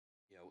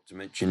Not to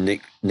mention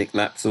Nick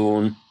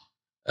Lapthorne,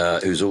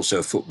 who's also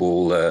a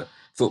football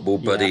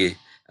buddy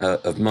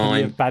of mine.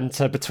 Plenty of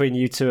banter between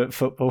you two at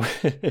football.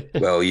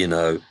 Well,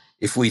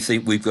 if we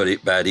think we've got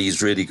it bad,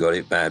 he's really got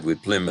it bad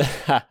with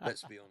Plymouth.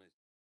 Let's be honest.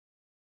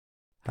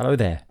 Hello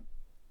there.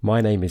 My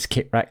name is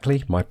Kit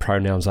Rackley. My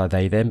pronouns are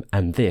they, them,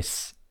 and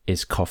this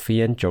is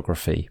Coffee and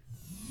Geography.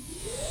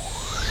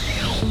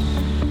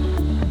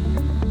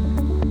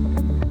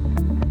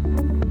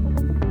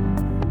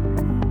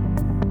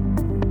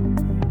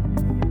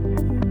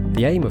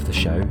 The aim of the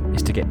show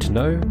is to get to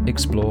know,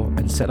 explore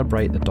and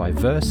celebrate the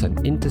diverse and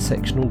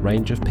intersectional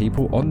range of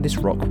people on this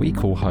rock we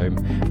call home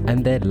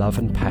and their love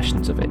and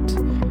passions of it.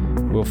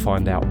 We'll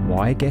find out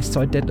why guests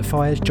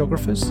identify as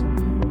geographers,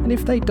 and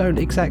if they don't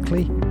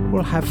exactly,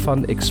 we'll have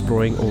fun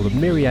exploring all the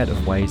myriad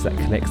of ways that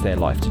connects their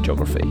life to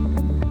geography.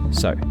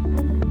 So,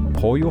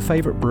 pour your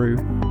favourite brew,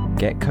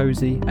 get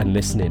cosy and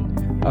listen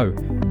in. Oh,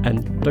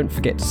 and don't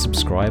forget to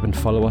subscribe and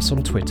follow us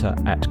on Twitter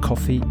at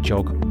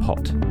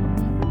CoffeeJogPot.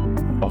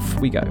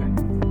 Off we go.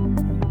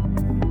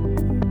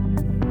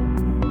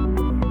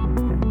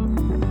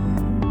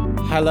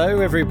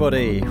 Hello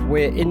everybody,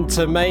 we're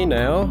into May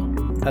now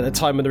at the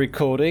time of the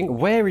recording.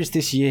 Where is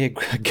this year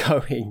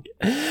going?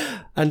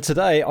 And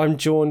today I'm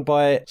joined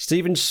by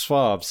Stephen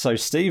Schwab. So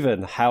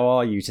Stephen, how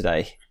are you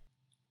today?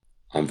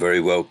 I'm very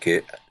well,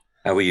 Kit.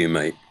 How are you,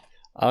 mate?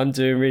 I'm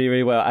doing really,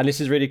 really well. And this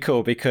is really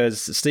cool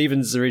because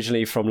Stephen's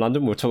originally from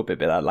London. We'll talk a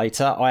bit about that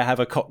later. I have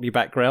a Cockney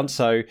background.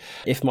 So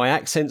if my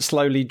accent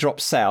slowly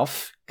drops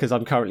south, because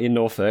I'm currently in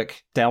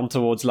Norfolk, down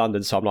towards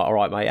London. So I'm like, all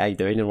right, mate, how you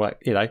doing?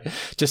 And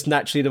just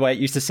naturally the way it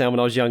used to sound when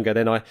I was younger.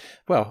 Then I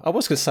was going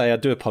to say I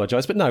do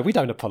apologise, but no, we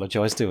don't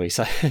apologise, do we?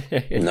 So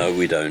No,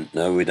 we don't.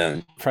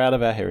 Proud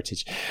of our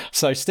heritage.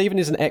 So Stephen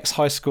is an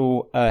ex-high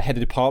school head of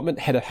department,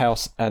 head of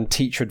house and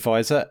teacher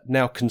advisor,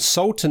 now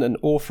consultant and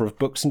author of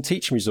books and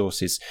teaching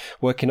resources,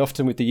 working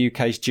often with the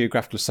UK's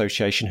Geographical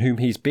Association, whom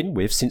he's been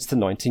with since the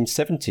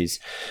 1970s.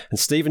 And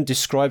Stephen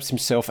describes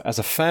himself as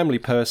a family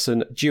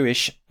person,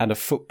 Jewish, and a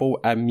football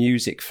and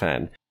music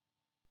fan.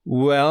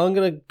 Well, I'm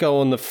going to go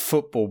on the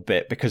football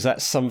bit because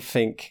that's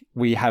something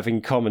we have in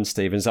common,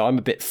 Stephen. So I'm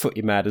a bit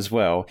footy mad as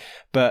well.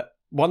 But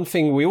one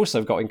thing we also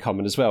have got in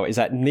common as well is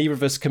that neither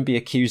of us can be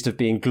accused of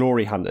being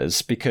glory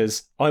hunters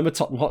because I'm a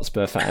Tottenham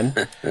Hotspur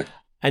fan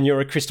and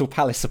you're a Crystal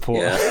Palace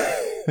supporter.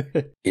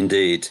 Yeah.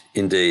 Indeed.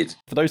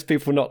 For those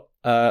people not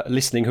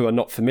listening who are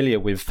not familiar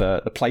with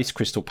the place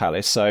Crystal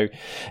Palace, so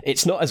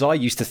it's not as I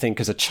used to think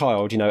as a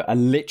child, a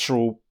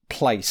literal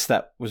place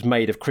that was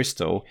made of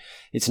crystal.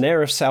 It's an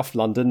area of South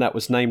London that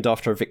was named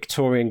after a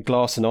Victorian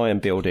glass and iron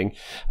building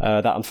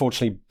that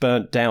unfortunately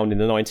burnt down in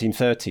the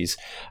 1930s.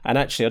 And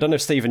actually, I don't know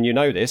if Stephen you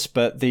know this,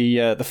 but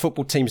the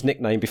football team's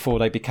nickname before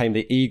they became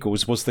the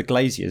Eagles was the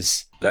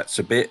Glaziers. That's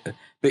a bit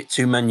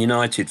too Man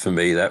United for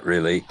me, that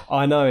really.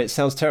 I know, it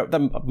sounds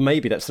terrible.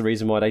 Maybe that's the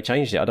reason why they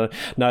changed it. I don't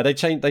know. They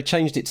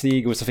changed it to the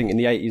Eagles, I think, in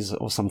the 80s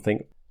or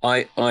something.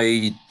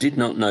 I did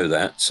not know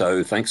that,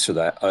 so thanks for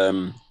that.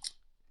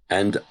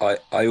 And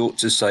I ought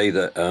to say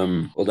that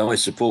although I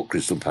support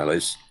Crystal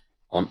Palace,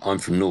 I'm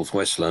from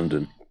northwest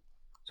London,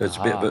 so it's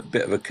a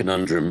bit of a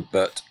conundrum.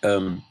 But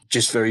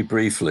just very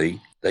briefly,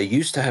 they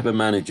used to have a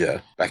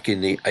manager back in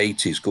the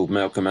 80s called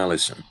Malcolm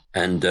Allison,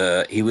 and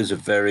he was a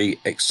very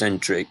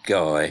eccentric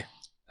guy,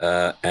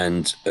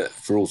 and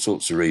for all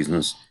sorts of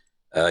reasons,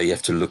 you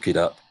have to look it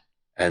up.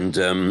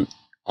 And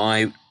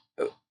I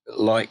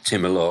liked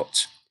him a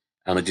lot,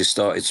 and I just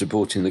started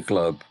supporting the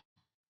club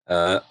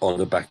on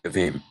the back of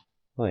him.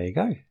 There you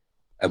go.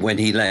 And when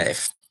he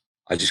left,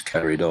 I just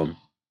carried on.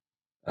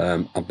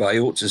 But I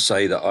ought to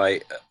say that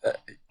I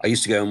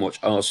used to go and watch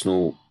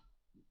Arsenal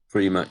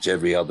pretty much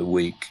every other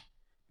week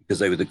because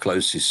they were the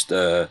closest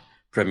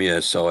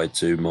Premier side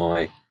to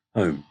my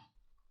home.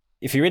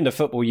 If you're into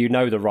football, you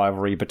know the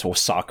rivalry or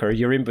soccer.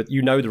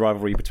 You know the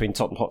rivalry between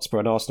Tottenham Hotspur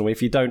and Arsenal.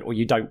 If you don't or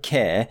you don't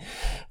care,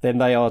 then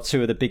they are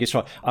two of the biggest.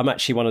 I'm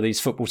actually one of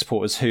these football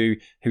supporters who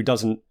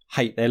doesn't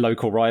hate their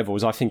local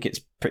rivals. I think it's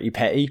pretty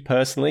petty,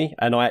 personally,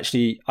 and I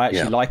actually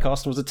like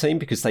Arsenal as a team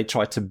because they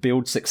try to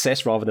build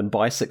success rather than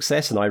buy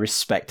success, and I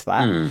respect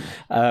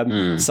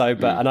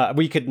that.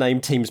 We could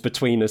name teams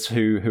between us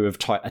who have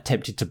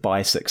attempted to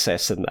buy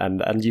success,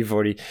 and you've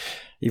already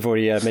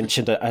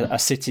mentioned a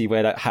city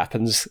where that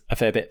happens a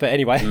fair bit. But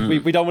anyway,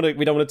 we don't want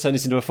to turn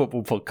this into a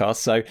football podcast.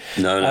 So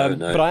no.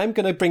 But I am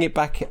going to bring it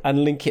back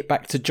and link it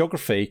back to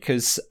geography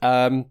because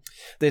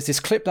there's this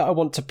clip that I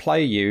want to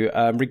play you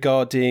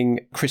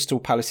regarding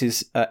Crystal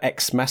Palace's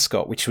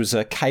ex-mascot, which was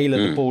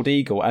Kayla the bald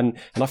eagle, and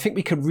I think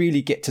we could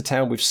really get to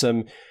town with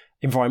some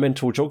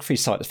environmental geography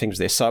side of things with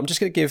this. So I'm just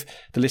going to give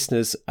the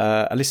listeners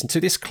a listen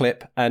to this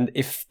clip, and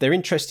if they're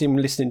interested in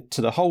listening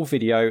to the whole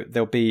video,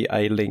 there'll be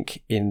a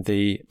link in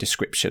the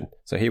description.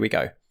 So here we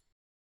go.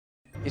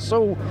 It's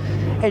all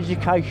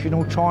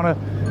educational, trying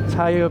to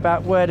tell you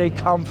about where they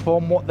come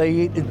from, what they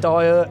eat, the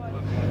diet,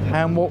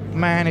 and what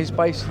man is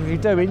basically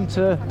doing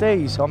to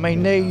these. I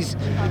mean, these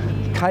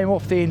came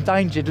off the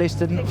endangered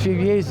list a few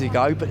years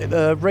ago, but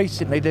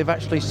recently they've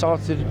actually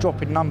started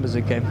dropping numbers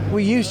again.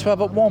 We used to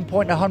have at one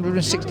point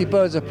 160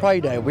 birds of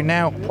prey there. We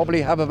now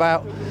probably have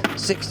about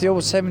 60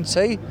 or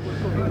 70,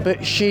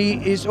 but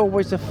she is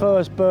always the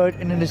first bird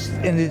in the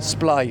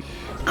display.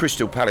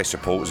 Crystal Palace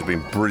supporters have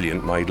been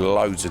brilliant, made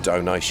loads of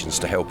donations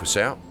to help us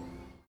out.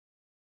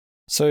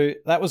 So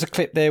that was a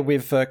clip there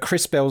with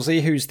Chris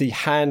Belzy, who's the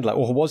handler,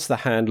 or was the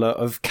handler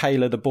of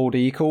Kayla the bald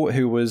eagle,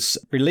 who was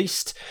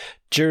released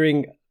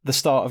during the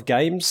start of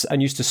games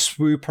and used to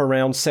swoop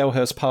around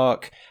Selhurst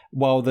Park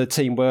while the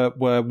team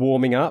were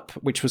warming up,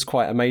 which was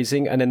quite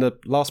amazing. And then the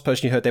last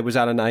person you heard there was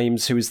Alan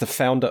Ames, who is the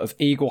founder of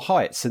Eagle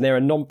Heights, and they're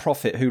a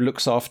non-profit who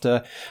looks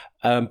after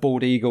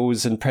bald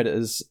eagles and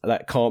predators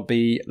that can't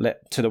be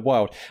let to the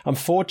wild.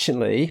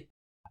 Unfortunately,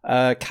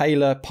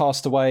 Kayla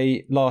passed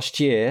away last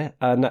year,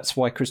 and that's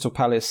why Crystal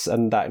Palace,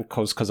 and that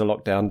because of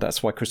lockdown,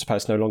 that's why Crystal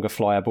Palace no longer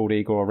fly a bald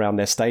eagle around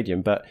their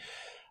stadium. But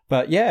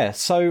yeah,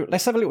 so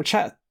let's have a little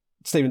chat.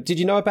 Stephen, did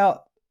you know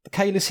about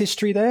Kayla's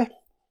history there?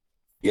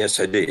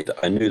 Yes, I did.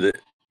 I knew that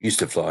it used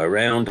to fly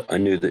around. I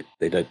knew that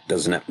it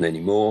doesn't happen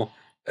anymore,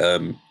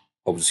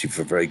 obviously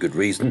for very good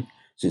reason,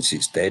 since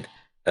it's dead.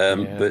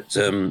 But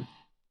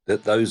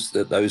that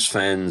those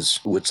fans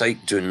were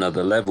taken to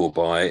another level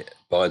by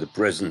the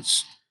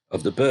presence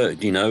of the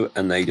bird,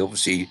 and they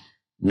obviously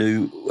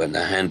knew, and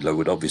the handler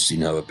would obviously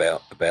know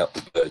about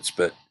the birds,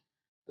 but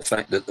the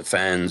fact that the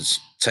fans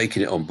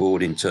taking it on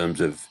board in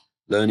terms of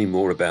learning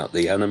more about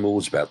the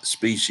animals, about the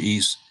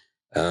species,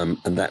 and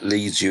that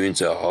leads you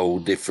into a whole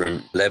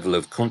different level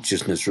of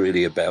consciousness,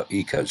 really, about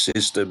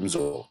ecosystems,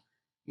 or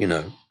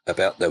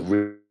about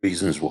the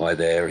reasons why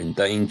they're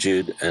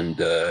endangered, and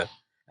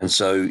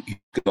so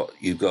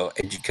you've got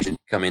education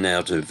coming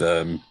out of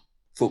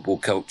football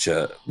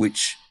culture,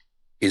 which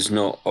is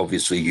not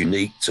obviously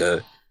unique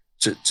to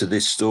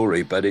this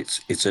story, but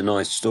it's a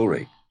nice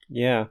story.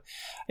 Yeah,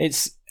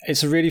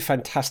 it's a really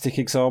fantastic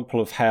example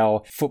of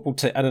how football,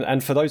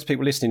 and for those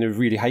people listening who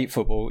really hate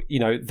football,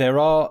 there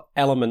are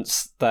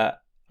elements that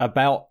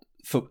about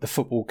the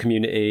football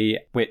community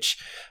which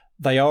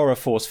they are a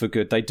force for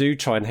good. They do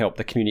try and help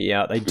the community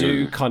out. They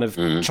do kind of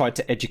try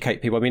to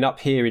educate people. I mean, up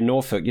here in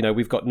Norfolk,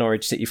 we've got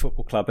Norwich City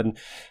Football Club, and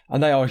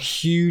they are a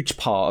huge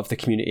part of the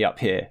community up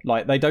here.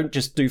 Like, they don't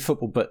just do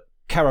football, but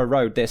Carrow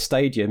Road, their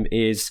stadium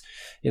is,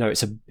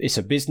 it's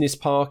a business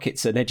park,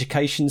 it's an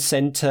education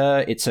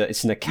centre, it's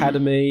an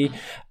academy,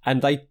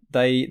 and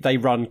they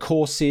run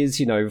courses,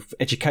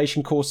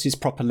 education courses,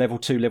 proper level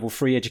 2, level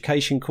 3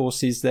 education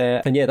courses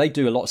there. And yeah, they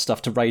do a lot of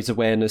stuff to raise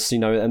awareness,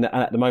 and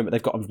at the moment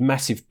they've got a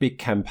massive big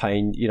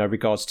campaign,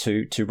 regards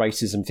to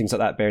racism, things like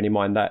that, bearing in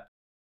mind that,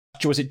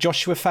 was it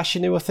Joshua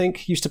Fashanu, I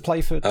think, used to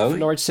play for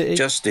Norwich City?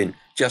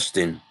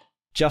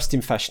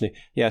 Justin Fashanu,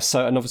 yeah.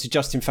 So, and obviously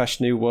Justin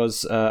Fashanu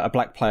was a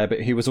black player,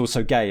 but he was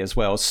also gay as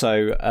well.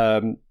 So,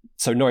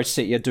 Norwich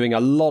City are doing a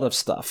lot of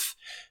stuff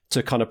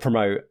to kind of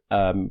promote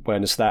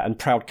awareness of that. And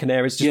Proud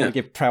Canaries, just want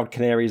to give Proud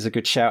Canaries a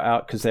good shout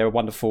out, because they're a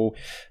wonderful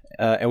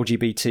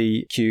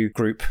LGBTQ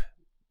group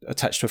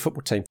attached to a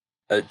football team.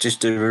 Just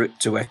to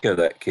echo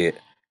that, Kit,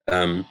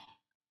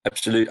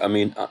 absolutely. I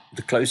mean,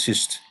 the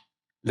closest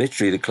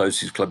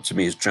club to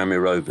me is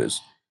Tranmere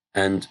Rovers,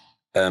 and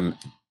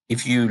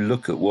if you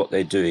look at what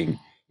they're doing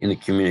in the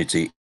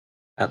community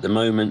at the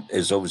moment,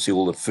 there's obviously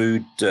all the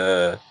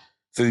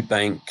food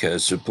bank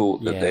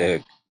support that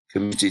they're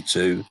committed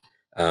to.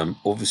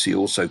 Obviously,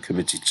 also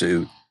committed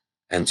to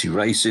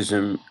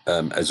anti-racism,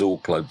 as all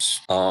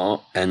clubs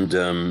are. And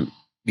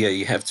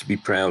you have to be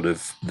proud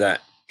of that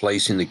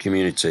place in the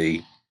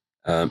community.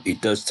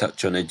 It does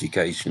touch on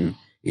education.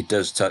 It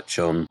does touch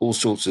on all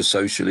sorts of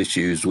social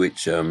issues,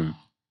 which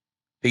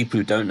people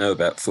who don't know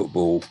about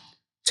football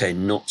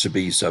tend not to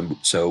be so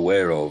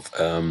aware of,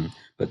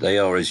 but they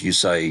are, as you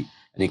say,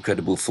 an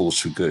incredible force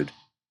for good.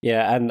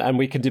 Yeah, and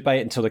we can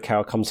debate until the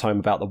cow comes home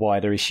about the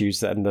wider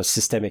issues and the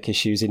systemic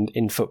issues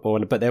in football,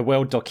 but they're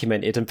well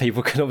documented, and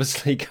people can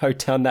obviously go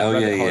down that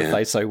rabbit hole if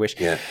they so wish.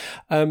 Yeah.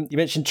 You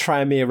mentioned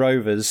Tranmere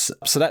Rovers,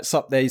 so that's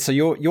up there. So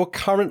you're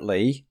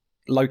currently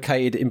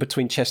located in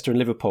between Chester and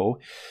Liverpool.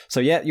 So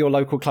yeah, your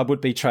local club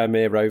would be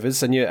Tranmere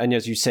Rovers, and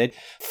as you said,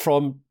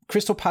 from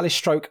Crystal Palace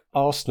stroke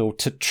Arsenal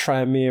to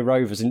Tranmere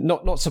Rovers, and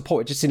not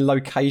supported, just in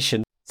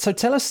location. So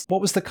tell us,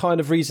 what was the kind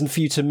of reason for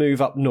you to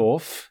move up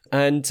north?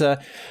 And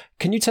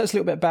can you tell us a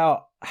little bit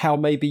about how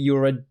maybe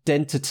your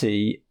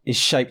identity is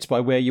shaped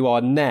by where you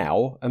are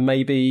now, and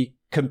maybe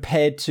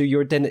compared to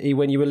your identity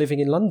when you were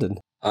living in London?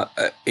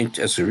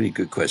 That's a really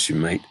good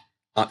question, mate.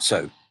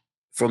 So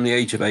from the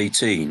age of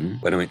 18,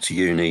 when I went to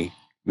uni,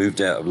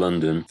 moved out of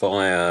London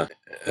via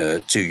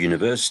 2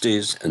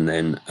 universities and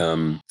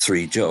then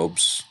 3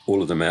 jobs,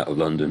 all of them out of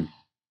London.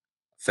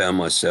 Found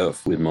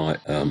myself with my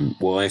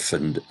wife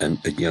and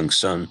a young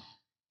son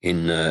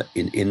in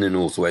the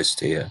northwest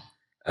here,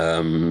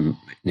 in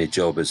a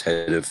job as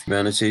head of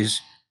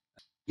humanities.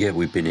 Yeah,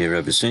 we've been here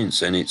ever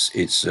since, and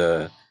it's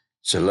a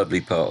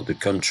lovely part of the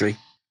country.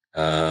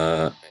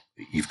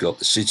 You've got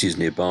the cities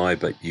nearby,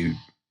 but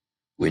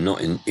we're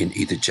not in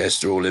either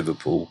Chester or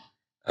Liverpool.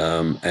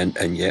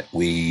 And yet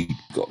we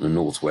got the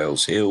North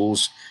Wales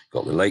Hills,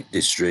 got the Lake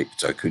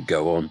District. I could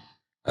go on.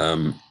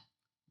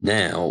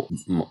 Now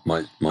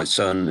my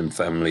son and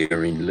family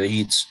are in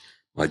Leeds.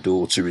 My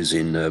daughter is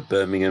in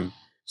Birmingham.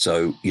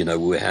 So,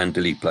 we're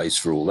handily placed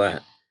for all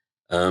that.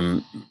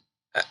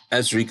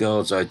 As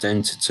regards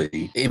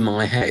identity, in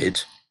my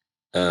head,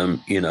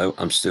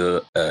 I'm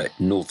still a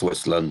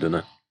Northwest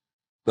Londoner,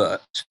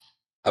 but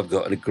I've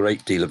got a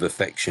great deal of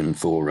affection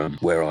for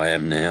where I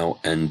am now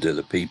and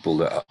the people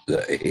that are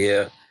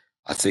here.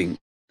 I think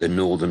the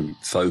northern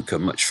folk are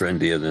much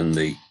friendlier than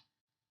the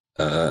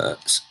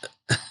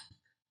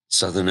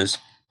southerners,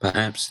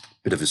 perhaps.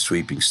 Bit of a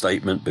sweeping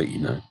statement, but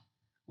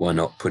why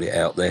not put it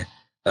out there?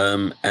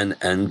 And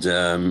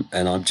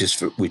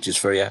we're just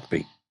very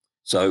happy.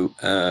 So,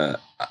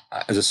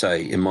 as I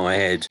say, in my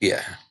head,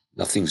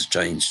 nothing's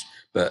changed,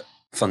 but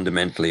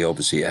fundamentally,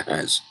 obviously, it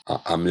has.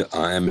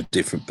 I am a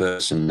different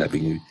person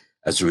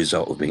as a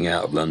result of being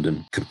out of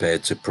London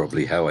compared to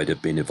probably how I'd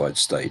have been if I'd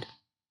stayed.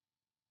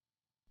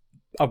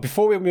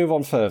 Before we move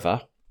on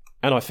further,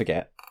 and I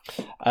forget,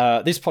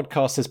 this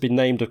podcast has been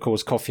named, of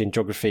course, Coffee and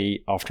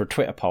Geography after a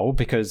Twitter poll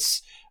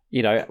because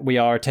we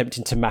are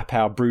attempting to map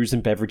our brews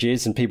and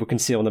beverages, and people can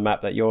see on the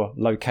map that you're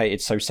located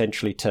so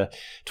centrally to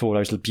all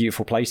those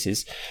beautiful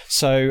places.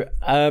 So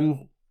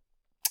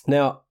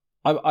now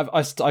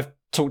I've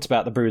talked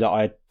about the brew that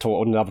I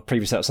taught on another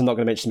previous episode. I'm not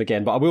going to mention them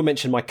again, but I will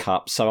mention my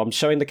cup. So I'm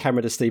showing the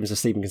camera to Stephen so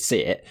Stephen can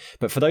see it.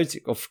 But for those,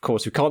 of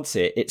course, who can't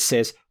see it, it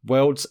says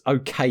World's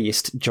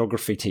Okayest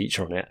Geography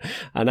Teacher on it.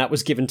 And that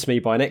was given to me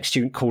by an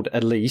ex-student called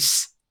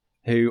Elise,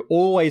 who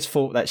always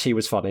thought that she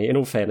was funny. In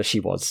all fairness, she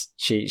was.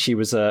 She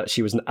was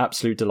an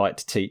absolute delight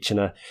to teach and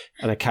a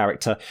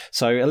character.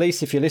 So,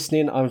 Elise, if you're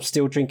listening, I'm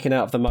still drinking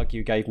out of the mug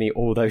you gave me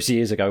all those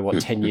years ago.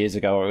 10 years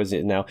ago, or is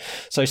it now?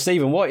 So,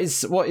 Stephen, what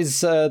is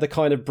the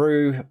kind of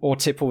brew or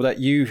tipple that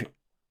you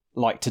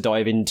like to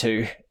dive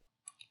into?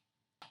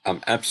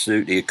 I'm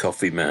absolutely a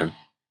coffee man.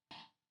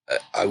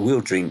 I will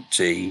drink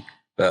tea,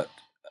 but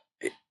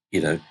it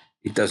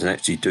doesn't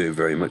actually do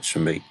very much for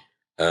me.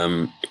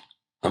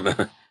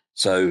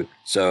 So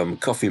I'm a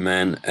coffee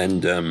man,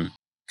 and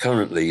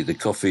currently the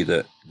coffee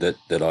that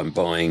I'm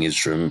buying is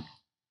from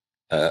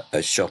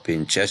a shop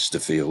in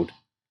Chesterfield.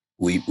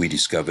 We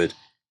discovered,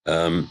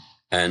 and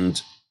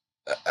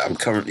I'm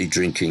currently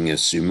drinking a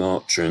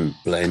Sumatran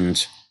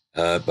blend,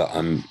 but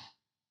I'm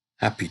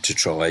happy to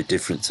try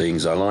different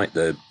things. I like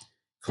the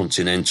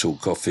continental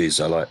coffees.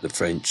 I like the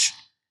French,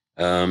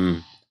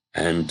 and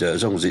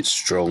as long as it's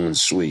strong and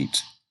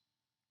sweet,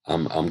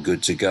 I'm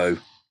good to go.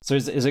 So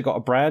is it got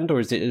a brand, or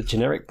is it a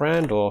generic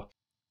brand, or?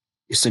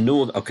 It's the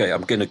Northern. Okay,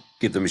 I'm going to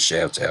give them a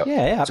shout out.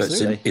 Yeah,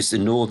 absolutely. So it's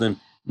the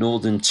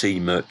Northern Tea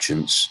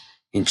Merchants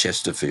in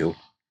Chesterfield,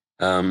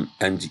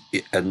 and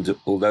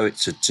although it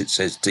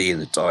says tea in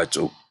the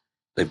title,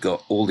 they've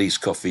got all these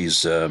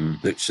coffees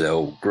which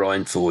they'll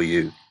grind for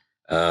you,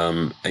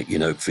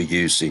 for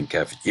use in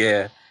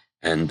cafetiere,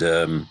 and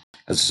as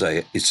I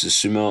say, it's a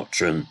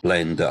Sumatran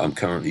blend that I'm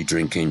currently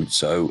drinking.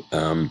 So,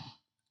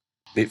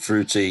 bit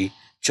fruity.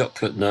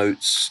 Chocolate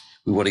notes,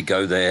 we want to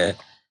go there,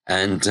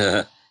 and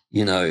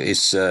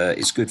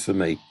it's good for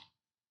me.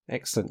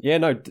 Excellent. Yeah,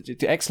 no,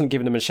 excellent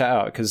giving them a shout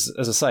out because,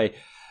 as I say,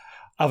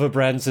 other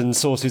brands and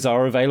sources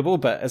are available,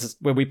 but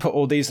when we put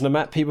all these on a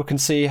map, people can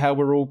see how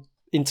we're all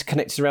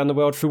interconnected around the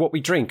world through what we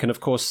drink, and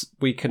of course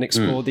we can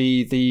explore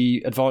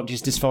the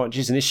advantages,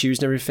 disadvantages and issues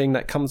and everything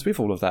that comes with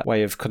all of that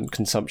way of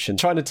consumption.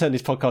 Trying to turn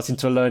this podcast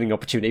into a learning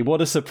opportunity.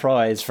 What a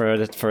surprise for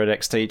an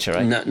ex-teacher,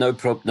 eh? No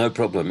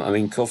problem. I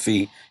mean,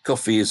 coffee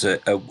is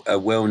a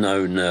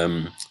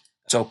well-known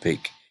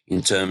topic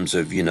in terms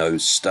of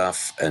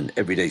stuff and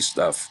everyday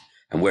stuff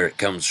and where it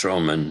comes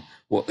from and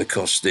what the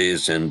cost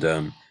is and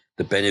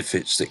the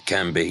benefits that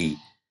can be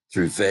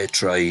through fair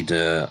trade,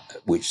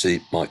 which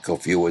my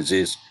coffee always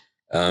is.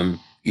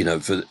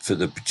 For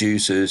the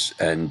producers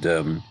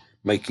and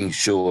making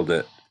sure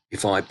that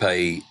if I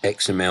pay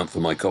X amount for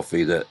my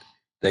coffee, that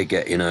they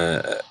get in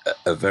a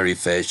very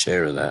fair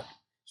share of that.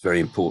 It's very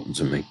important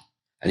to me.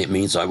 And it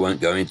means I won't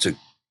go into,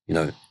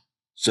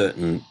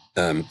 certain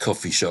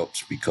coffee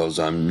shops because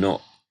I'm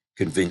not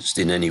convinced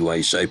in any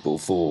way, shape or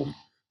form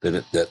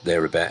that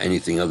they're about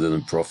anything other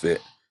than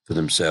profit for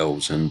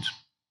themselves. And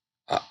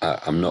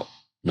I'm not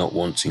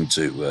wanting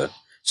to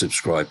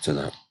subscribe to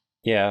that.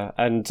 Yeah,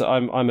 and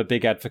I'm a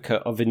big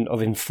advocate of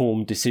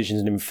informed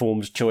decisions and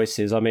informed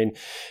choices. I mean,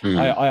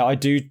 I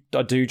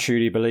do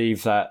truly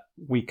believe that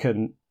we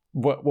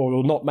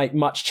will not make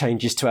much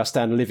changes to our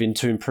standard of living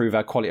to improve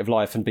our quality of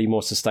life and be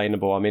more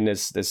sustainable. I mean,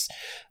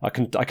 I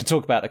can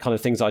talk about the kind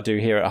of things I do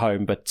here at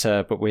home, but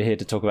we're here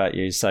to talk about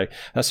you. So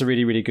that's a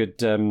really, really good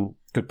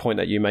point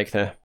that you make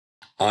there.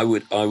 I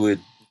would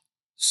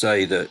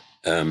say that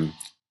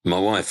my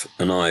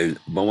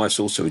wife's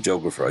also a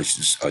geographer. I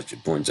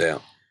should point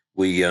out.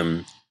 We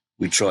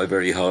try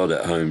very hard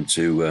at home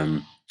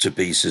to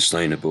be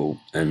sustainable,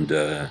 and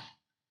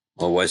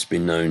my wife's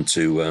been known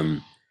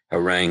to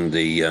harangue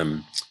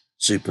the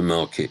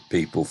supermarket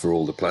people for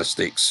all the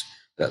plastics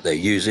that they're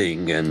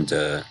using, and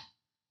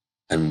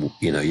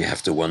you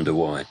have to wonder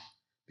why.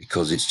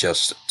 because it's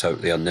just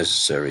totally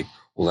unnecessary,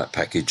 all that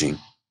packaging.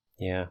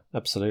 Yeah,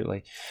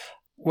 absolutely.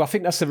 Well, I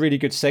think that's a really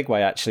good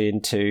segue actually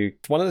into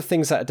one of the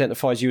things that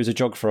identifies you as a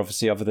geographer,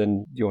 obviously, other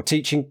than your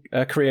teaching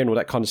career and all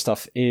that kind of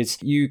stuff, is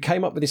you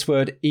came up with this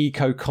word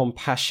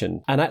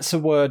eco-compassion. And that's a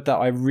word that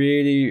I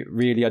really,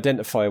 really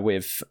identify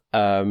with,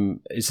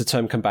 is the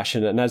term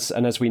compassion. And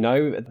as we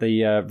know,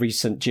 the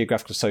recent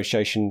Geographical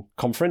Association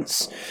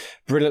conference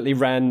brilliantly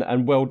ran,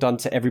 and well done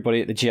to everybody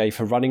at the GA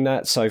for running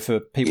that. So for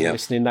people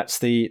listening,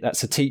 that's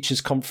a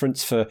teachers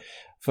conference for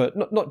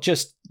not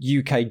just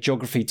UK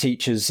geography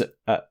teachers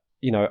at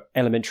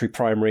elementary,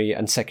 primary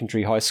and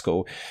secondary high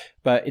school,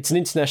 but it's an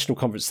international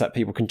conference that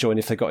people can join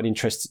if they've got an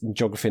interest in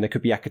geography, and there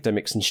could be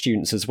academics and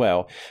students as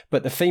well.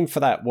 But the theme for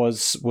that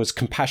was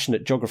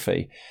compassionate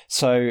geography.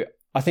 So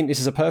I think this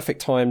is a perfect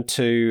time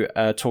to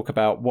talk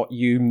about what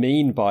you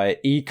mean by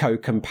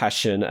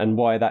eco-compassion and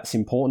why that's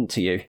important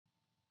to you.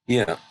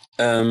 Yeah,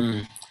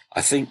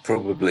 I think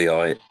probably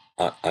I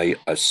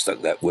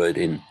stuck that word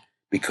in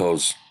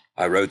because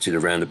I wrote it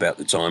around about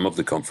the time of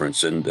the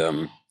conference,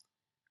 and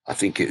I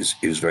think it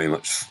was very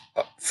much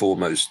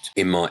foremost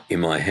in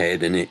my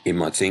head and in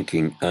my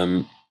thinking.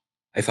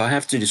 If I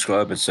have to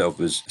describe myself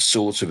as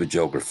sort of a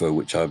geographer,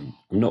 which I'm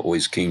not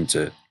always keen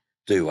to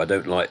do, I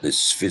don't like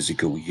this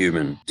physical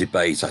human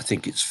debate. I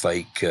think it's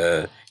fake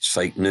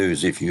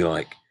news, if you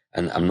like,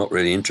 and I'm not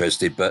really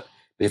interested. But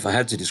if I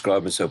had to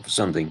describe myself as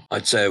something,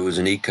 I'd say I was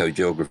an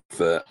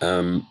eco-geographer.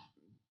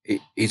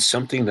 It's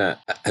something that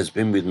has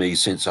been with me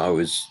since I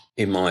was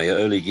in my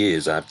early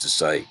years, I have to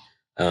say.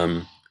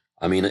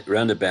 I mean,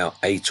 around about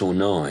 8 or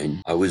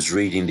 9, I was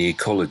reading The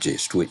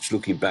Ecologist, which,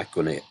 looking back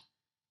on it,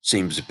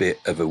 seems a bit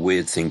of a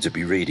weird thing to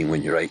be reading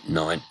when you're 8 and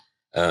 9,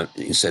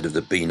 instead of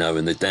the Beano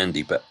and the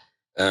Dandy. But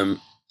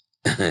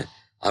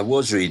I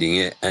was reading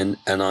it, and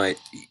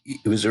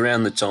it was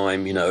around the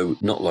time,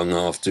 not long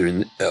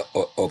after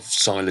of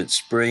Silent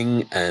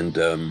Spring, and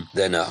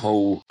then a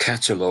whole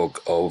catalogue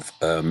of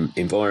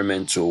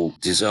environmental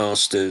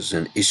disasters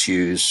and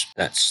issues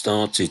that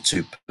started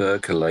to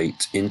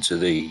percolate into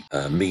the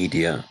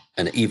media.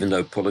 And even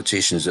though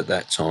politicians at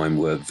that time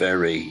were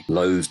very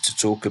loath to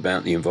talk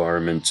about the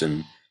environment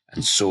and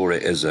saw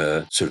it as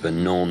a sort of a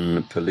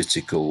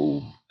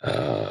non-political,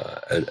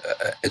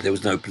 there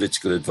was no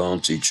political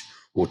advantage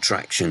or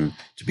traction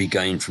to be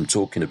gained from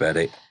talking about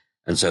it,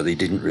 and so they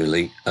didn't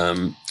really.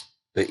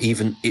 But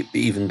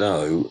even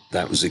though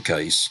that was the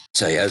case,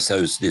 say as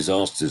those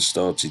disasters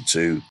started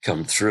to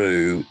come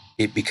through,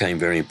 it became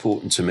very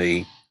important to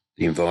me,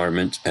 the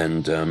environment,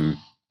 and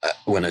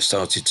when I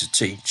started to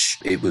teach,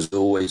 it was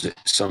always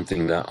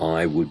something that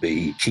I would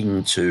be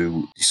keen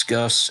to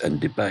discuss and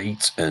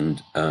debate,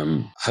 and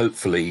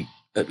hopefully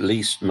at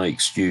least make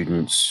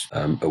students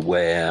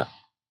aware,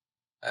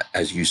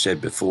 as you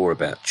said before,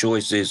 about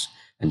choices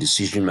and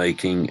decision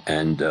making,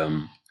 and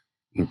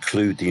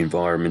include the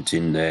environment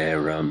in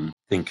their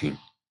thinking.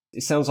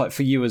 It sounds like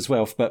for you as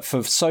well, but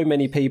for so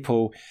many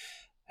people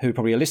who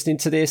probably are listening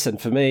to this,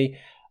 and for me,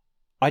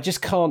 I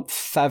just can't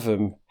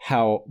fathom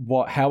how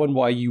and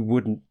why you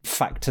wouldn't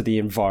factor the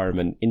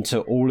environment into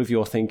all of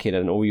your thinking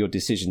and all your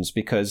decisions,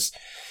 because,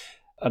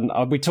 and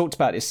we talked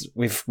about this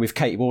with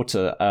Katie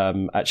Water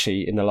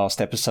actually in the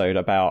last episode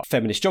about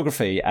feminist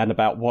geography and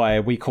about why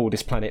we call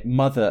this planet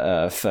Mother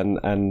Earth and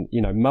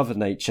Mother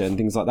Nature and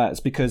things like that. It's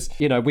because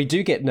we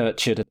do get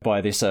nurtured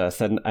by this Earth,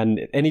 and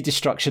any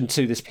destruction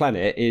to this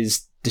planet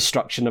is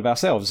destruction of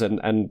ourselves,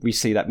 and we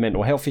see that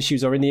mental health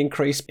issues are in the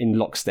increase in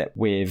lockstep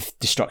with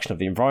destruction of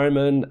the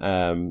environment,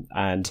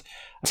 and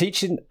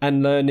teaching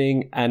and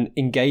learning and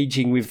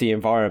engaging with the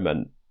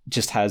environment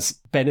just has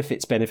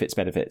benefits.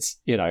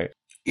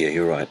 Yeah,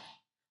 you're right.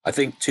 I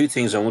think two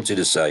things I wanted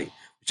to say,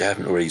 which I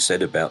haven't already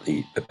said about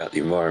the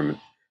environment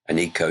and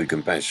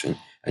eco-compassion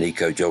and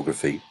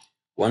eco-geography.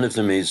 One of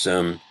them is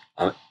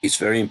it's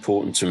very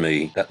important to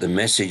me that the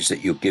message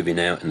that you're giving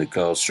out in the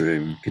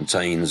classroom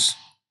contains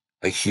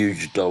a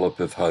huge dollop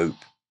of hope.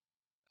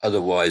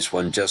 Otherwise,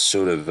 one just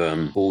sort of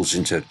falls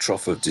into a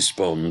trough of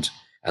despond,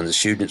 and the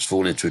students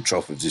fall into a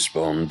trough of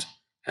despond,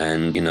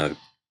 and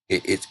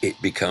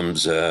it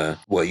becomes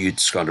you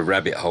described a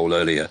rabbit hole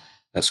earlier.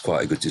 That's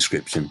quite a good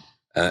description,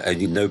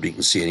 and nobody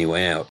can see any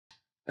way out.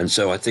 And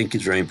so I think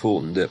it's very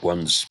important that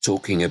one's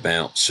talking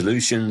about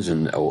solutions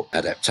or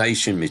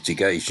adaptation,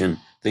 mitigation,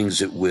 things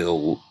that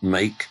will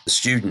make the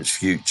student's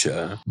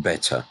future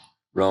better,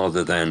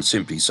 rather than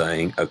simply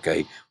saying,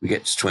 okay, we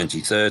get to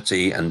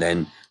 2030 and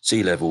then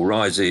sea level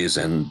rises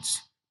and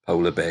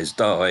polar bears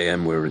die,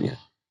 and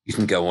you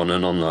can go on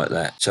and on like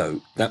that.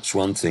 So that's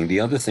one thing. The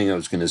other thing I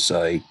was going to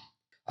say,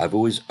 I've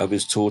always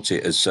taught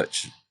it as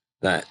such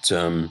that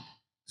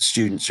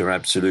students are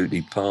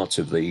absolutely part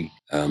of the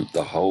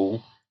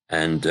whole,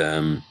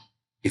 and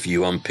if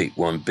you unpick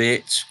one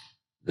bit,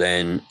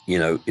 then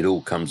it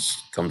all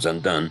comes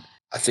undone.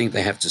 I think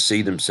they have to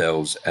see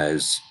themselves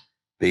as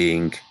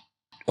being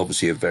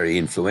obviously a very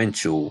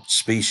influential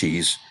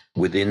species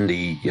within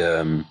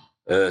the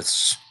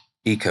Earth's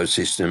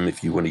ecosystem,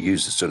 if you want to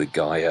use the sort of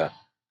Gaia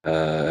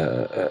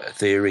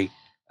theory,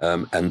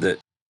 and that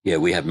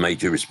we have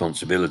major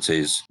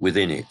responsibilities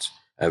within it,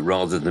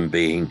 rather than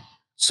being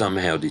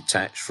somehow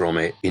detached from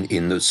it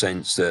in the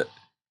sense that,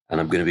 and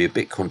I'm going to be a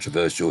bit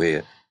controversial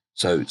here,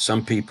 so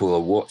some people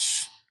will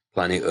watch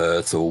Planet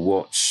Earth or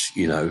watch,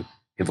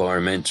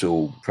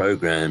 environmental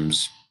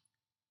programs,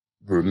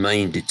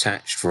 remain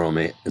detached from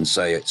it and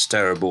say it's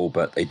terrible,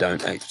 but they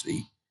don't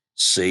actually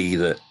see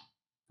that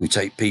we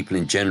take people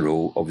in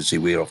general. Obviously,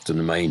 we're often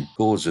the main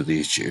cause of the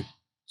issue.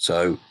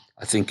 So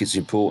I think it's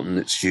important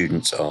that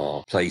students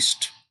are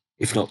placed,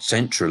 if not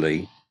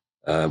centrally,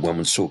 when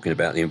we're talking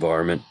about the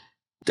environment,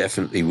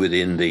 definitely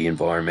within the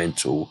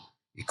environmental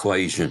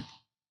equation.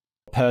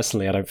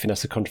 Personally, I don't think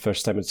that's a controversial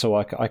statement at all.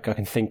 I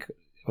can think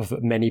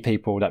of many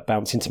people that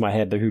bounce into my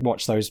head who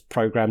watch those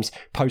programs,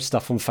 post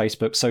stuff on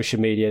Facebook, social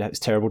media. That's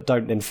terrible.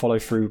 Don't then follow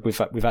through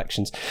with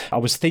actions. I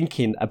was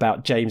thinking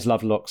about James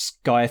Lovelock's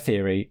Gaia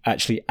theory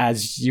actually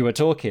as you were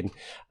talking,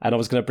 and I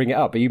was going to bring it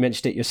up, but you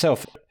mentioned it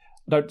yourself. I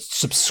don't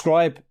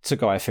subscribe to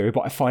Gaia theory,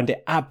 but I find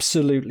it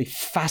absolutely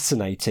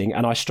fascinating,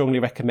 and I strongly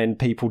recommend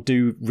people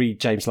do read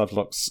James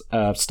Lovelock's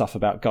stuff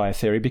about Gaia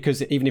theory,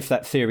 because even if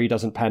that theory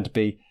doesn't pan to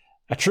be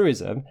a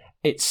truism,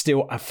 it's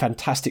still a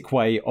fantastic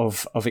way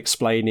of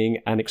explaining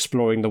and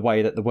exploring the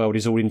way that the world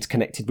is all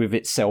interconnected with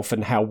itself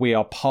and how we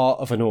are part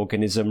of an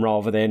organism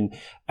rather than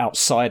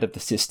outside of the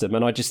system.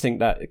 And I just think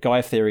that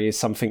Gaia theory is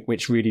something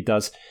which really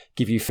does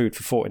give you food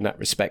for thought in that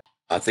respect.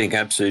 I think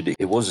absolutely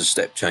it was a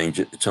step change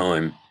at the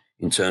time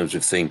in terms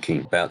of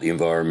thinking about the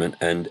environment.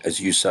 And as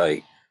you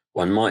say,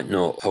 one might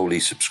not wholly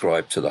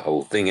subscribe to the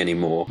whole thing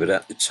anymore, but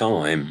at the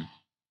time,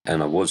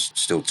 and I was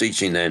still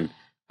teaching then,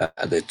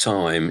 at the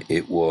time,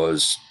 it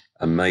was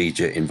a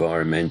major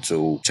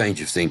environmental change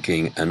of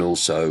thinking and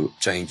also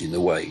changing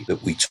the way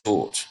that we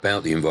taught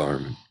about the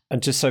environment.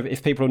 And just so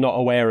if people are not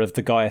aware of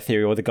the Gaia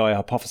theory or the Gaia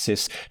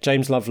hypothesis,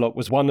 James Lovelock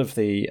was one of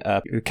the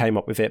who came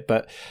up with it.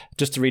 But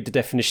just to read the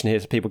definition here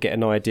so people get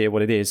an idea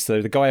what it is.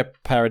 So the Gaia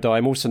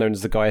paradigm, also known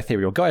as the Gaia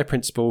theory or Gaia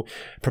principle,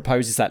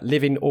 proposes that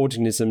living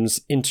organisms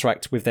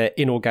interact with their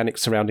inorganic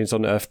surroundings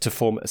on Earth to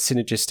form a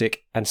synergistic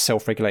and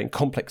self-regulating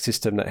complex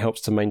system that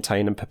helps to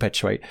maintain and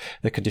perpetuate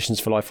the conditions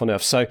for life on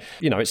Earth. So,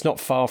 it's not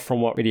far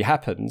from what really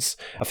happens.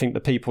 I think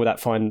the people that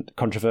find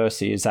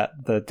controversy is that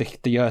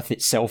the Earth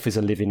itself is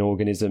a living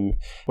organism,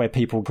 where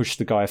people push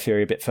the Gaia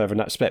theory a bit further in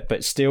that respect.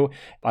 But still,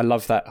 I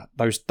love that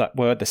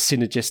word, the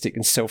synergistic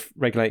and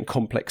self-regulating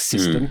complex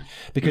system,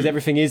 because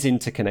everything is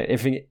interconnected,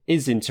 everything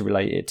is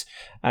interrelated.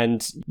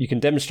 And you can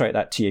demonstrate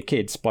that to your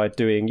kids by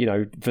doing,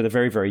 for the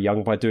very, very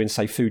young, by doing,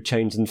 say, food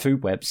chains and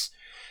food webs.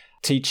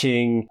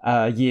 Teaching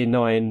year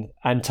 9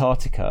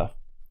 Antarctica,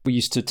 we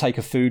used to take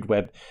a food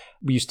web,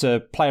 we used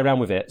to play around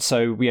with it.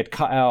 So we had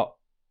cut out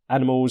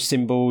animals,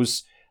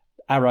 symbols,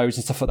 arrows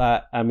and stuff like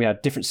that, and we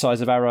had different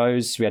size of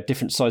arrows, we had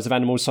different size of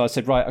animals. So I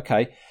said, right,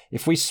 okay,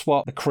 if we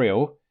swap the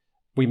krill,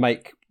 we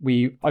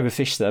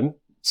overfish them,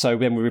 so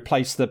then we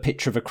replace the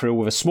picture of a krill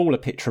with a smaller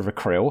picture of a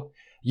krill.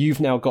 You've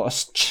now got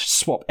to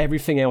swap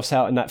everything else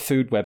out in that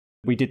food web.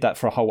 We did that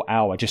for a whole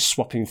hour, just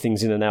swapping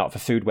things in and out of a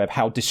food web,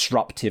 how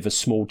disruptive a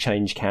small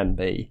change can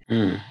be.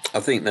 I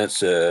think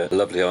that's a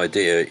lovely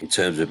idea in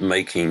terms of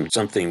making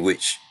something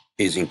which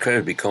is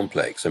incredibly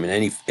complex. I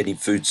mean, any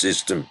food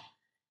system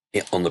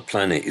on the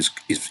planet is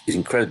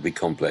incredibly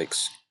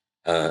complex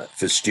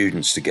for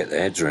students to get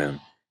their heads around.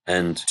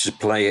 And to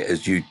play it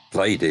as you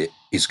played it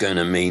is going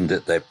to mean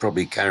that they're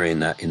probably carrying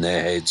that in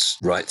their heads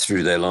right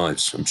through their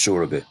lives. I'm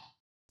sure of it.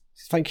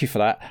 Thank you for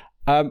that.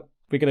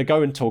 We're going to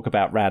go and talk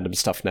about random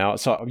stuff now.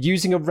 So I'm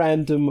using a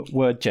random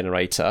word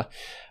generator.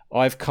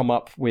 I've come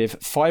up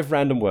with 5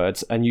 random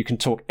words and you can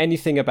talk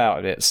anything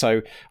about it.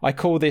 So I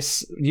call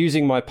this,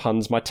 using my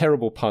puns, my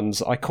terrible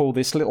puns, I call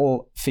this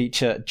little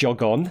feature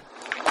Jog On.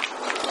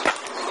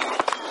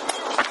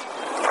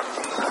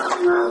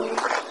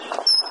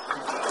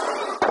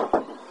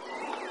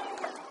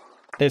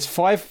 There's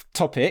 5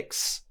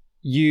 topics.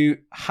 You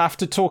have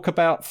to talk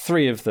about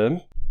 3 of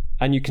them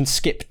and you can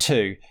skip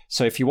 2.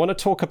 So if you want to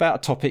talk about a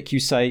topic, you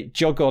say,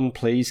 jog on,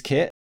 please,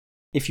 Kit.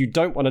 If you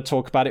don't want to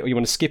talk about it or you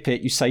want to skip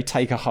it, you say,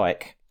 take a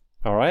hike.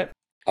 All right?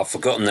 I've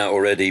forgotten that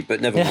already, but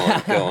never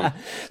mind. Go on.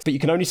 But you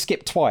can only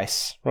skip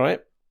twice,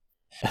 right?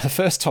 The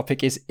first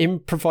topic is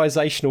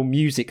improvisational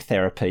music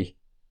therapy.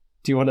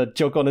 Do you want to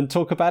jog on and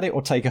talk about it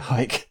or take a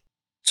hike?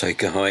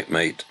 Take a hike,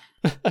 mate.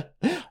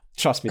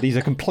 Trust me, these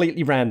are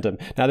completely random.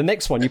 Now, the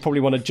next one, you probably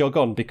want to jog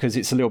on because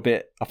it's a little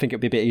bit, I think it'll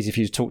be a bit easy for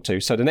you to talk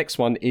to. So the next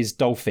one is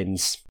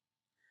dolphins.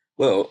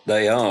 Well,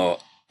 they are,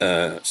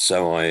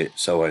 so I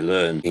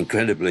learn,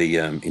 incredibly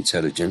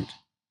intelligent.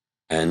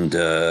 And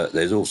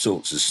there's all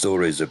sorts of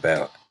stories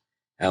about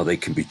how they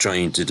can be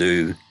trained to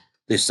do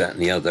this, that,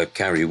 and the other,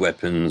 carry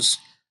weapons,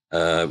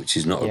 which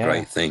is not a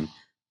great thing,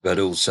 but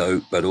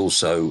also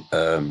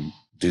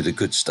do the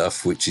good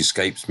stuff, which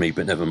escapes me,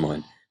 but never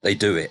mind. They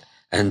do it.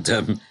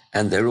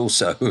 And they're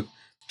also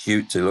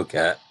cute to look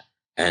at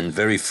and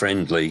very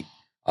friendly.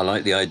 I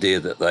like the idea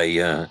that they,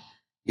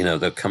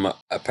 they'll come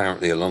up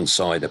apparently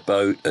alongside a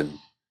boat and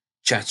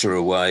chatter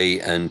away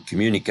and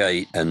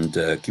communicate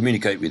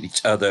with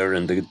each other.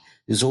 And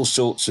there's all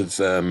sorts of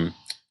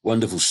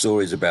wonderful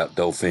stories about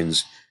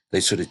dolphins. They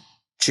sort of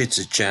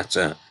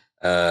chitter-chatter,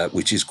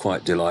 which is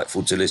quite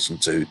delightful to listen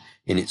to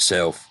in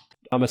itself.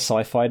 I'm a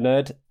sci-fi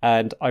nerd,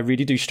 and I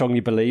really do strongly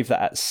believe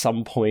that at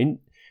some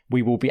point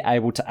we will be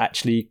able to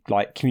actually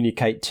like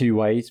communicate two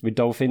ways with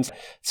dolphins.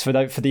 It's for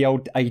the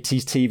old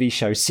 80s TV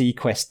show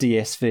Sequest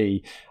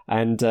DSV,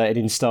 and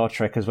in Star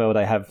Trek as well,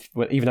 they have,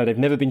 even though they've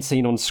never been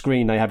seen on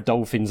screen, they have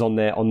dolphins on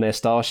their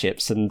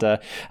starships, and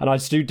I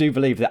do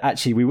believe that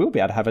actually we will be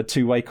able to have a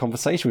two-way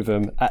conversation with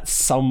them at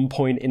some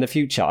point in the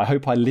future. I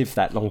hope I live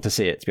that long to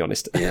see it, to be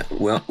honest. Yeah,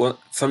 well,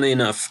 funnily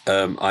enough,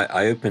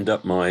 I opened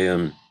up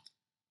my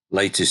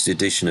latest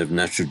edition of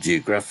National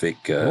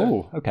Geographic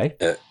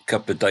a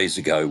couple of days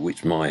ago,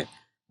 which my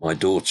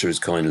daughter has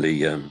kindly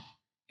given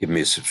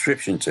me a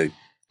subscription to.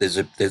 There's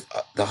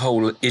the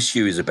whole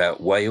issue is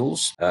about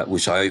whales,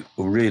 which I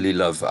really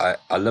love.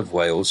 I love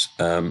whales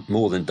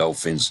more than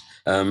dolphins.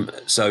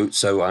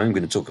 So I'm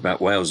going to talk about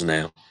whales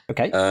now.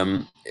 Okay.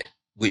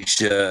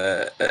 Which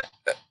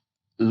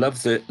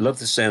love the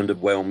sound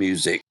of whale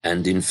music,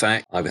 and in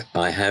fact,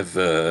 I have 2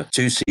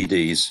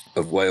 CDs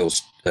of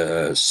whales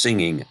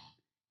singing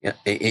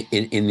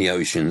in the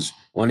oceans.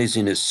 One is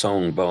in a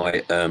song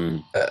by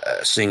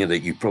a singer that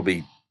you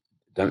probably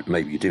don't,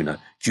 maybe you do know,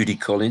 Judy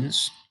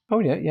Collins. Oh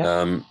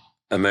yeah.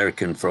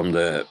 American from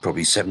the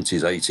probably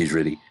 70s, 80s,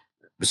 really,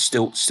 but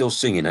still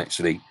singing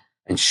actually.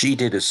 And she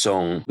did a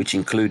song which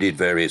included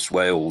various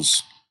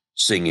whales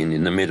singing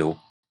in the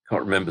middle.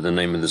 Can't remember the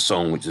name of the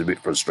song, which is a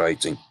bit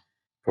frustrating.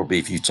 Probably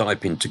if you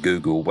type into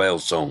Google whale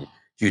song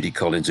Judy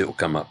Collins, it will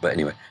come up. But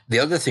anyway, the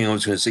other thing I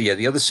was going to say,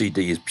 the other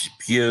CD is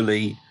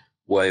purely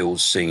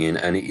whales singing,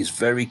 and it is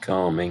very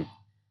calming,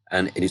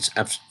 and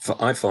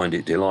I find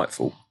it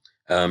delightful,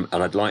 and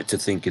I'd like to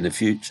think in the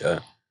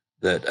future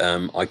that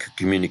I could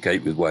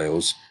communicate with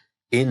whales.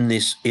 In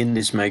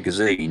this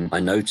magazine, I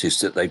noticed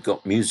that they've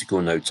got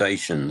musical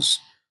notations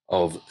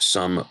of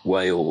some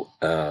whale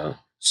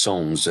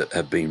songs that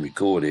have been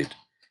recorded,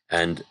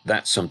 and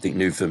that's something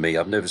new for me.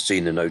 I've never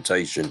seen a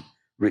notation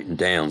written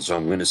down, so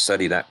I'm going to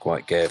study that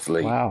quite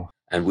carefully. Wow!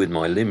 And with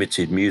my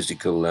limited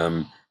musical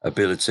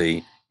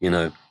ability,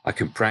 I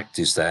can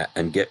practice that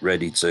and get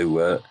ready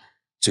to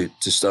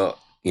start,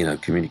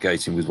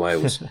 communicating with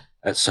whales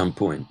at some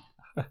point.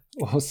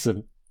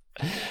 Awesome.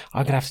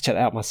 I'm going to have to check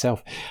that out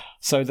myself.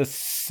 So the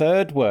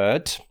third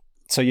word,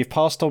 so you've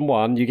passed on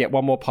one, you get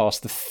one more pass.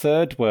 The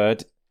third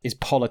word is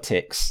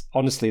politics.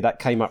 Honestly, that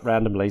came up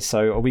randomly.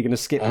 So are we going to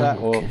skip that?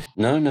 Or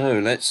No,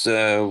 let's,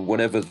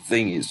 whatever the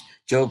thing is,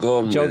 jog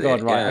on,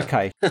 right,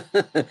 okay.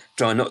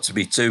 Try not to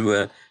be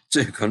too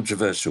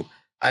controversial.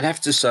 I'd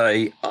have to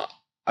say,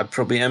 I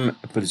probably am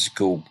a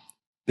political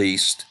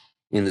beast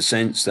in the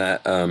sense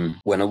that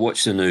when I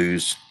watch the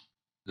news,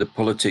 the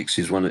politics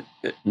is one,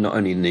 not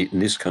only in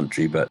this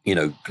country, but,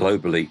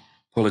 globally,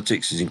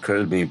 politics is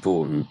incredibly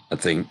important, I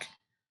think.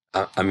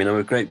 I'm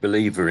a great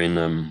believer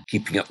in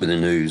keeping up with the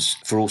news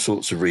for all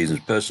sorts of reasons,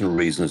 personal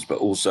reasons, but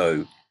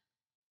also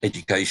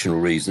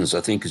educational reasons.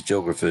 I think as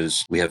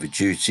geographers, we have a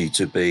duty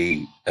to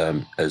be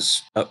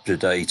as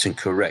up-to-date and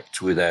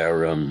correct with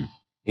our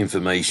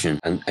information,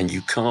 and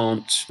you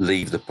can't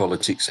leave the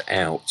politics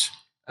out.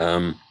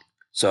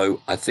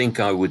 So I think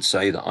I would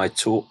say that I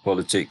taught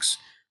politics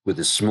with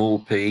a small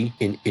p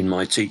in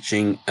my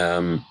teaching,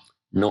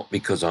 not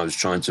because I was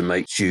trying to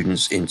make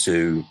students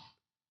into,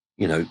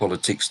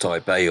 politics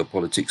type A or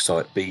politics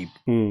type B,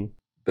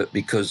 but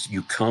because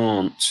you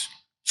can't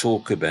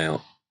talk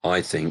about,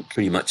 I think,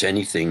 pretty much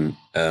anything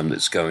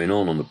that's going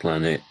on the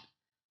planet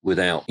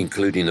without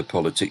including the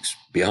politics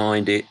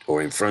behind it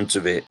or in front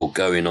of it or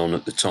going on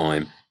at the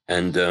time.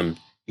 And,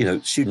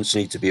 students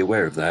need to be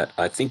aware of that.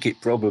 I think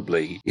it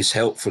probably is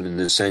helpful in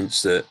the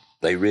sense that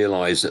they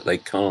realise that they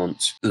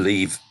can't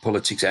leave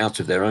politics out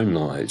of their own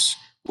lives.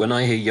 When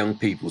I hear young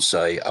people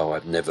say, "Oh,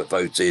 I've never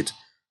voted,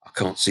 I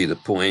can't see the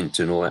point,"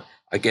 and all that,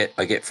 I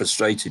get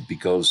frustrated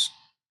because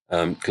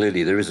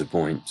clearly there is a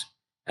point,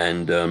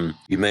 and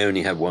you may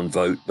only have one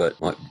vote, but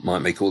might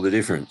make all the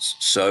difference.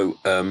 So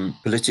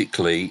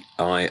politically,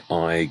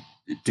 I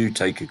do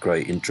take a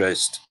great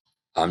interest.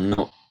 I'm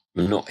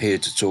not here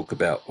to talk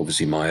about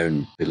obviously my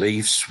own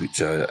beliefs,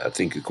 which I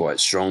think are quite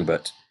strong,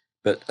 but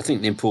I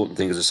think the important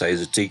thing, as I say,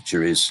 as a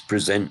teacher, is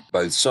present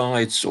both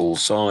sides, all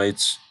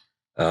sides,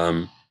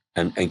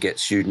 and get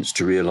students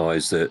to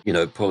realise that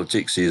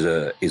politics is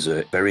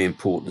a very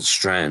important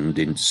strand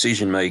in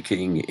decision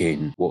making,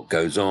 in what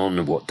goes on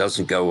and what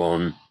doesn't go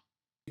on.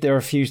 There are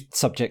a few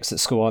subjects at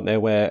school, aren't there,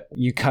 where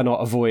you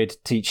cannot avoid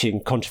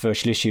teaching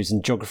controversial issues,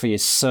 and geography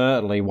is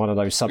certainly one of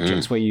those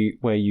subjects where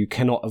you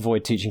cannot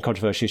avoid teaching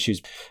controversial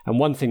issues. And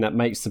one thing that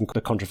makes them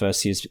the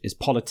controversy is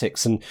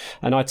politics, and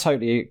I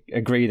totally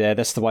agree there.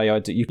 That's the way I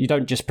do. You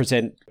don't just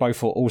present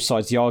both or all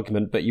sides of the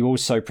argument, but you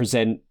also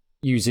present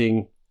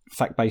using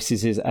fact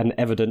bases and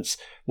evidence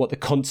what the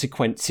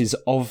consequences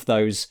of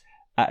those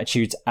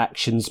attitudes,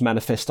 actions,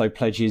 manifesto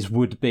pledges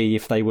would be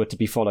if they were to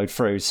be followed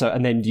through. So,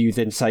 and then you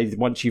then say,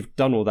 once you've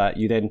done all that,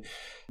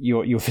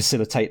 you'll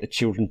facilitate the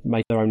children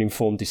make their own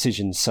informed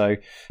decisions. So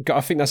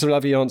I think that's a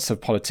lovely answer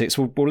of politics.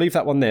 We'll leave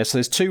that one there. So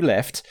there's 2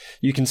 left.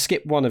 You can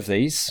skip one of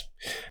these.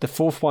 The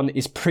 4th one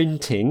is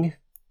printing.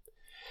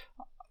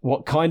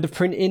 What kind of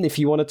printing? If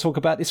you want to talk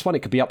about this one, it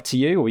could be up to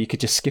you, or you could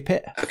just skip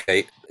it.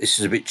 Okay, this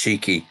is a bit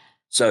cheeky.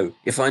 So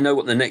if I know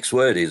what the next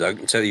word is, I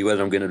can tell you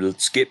whether I'm going to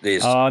skip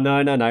this. Oh,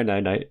 no.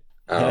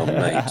 Oh,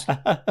 mate.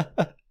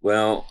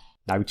 Well...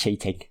 No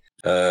cheating.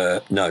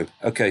 No.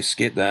 Okay,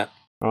 skip that.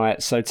 All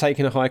right, so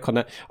taking a hike on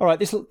that. All right,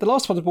 the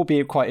last one will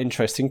be quite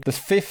interesting. The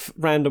 5th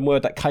random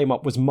word that came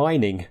up was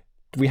mining.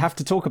 Do we have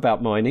to talk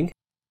about mining?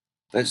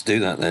 Let's do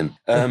that then.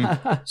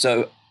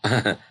 So,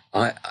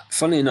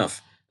 funny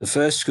enough, the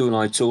first school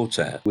I taught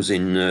at was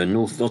in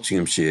North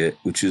Nottinghamshire,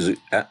 which was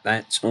at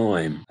that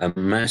time a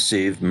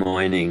massive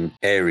mining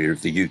area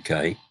of the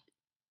UK.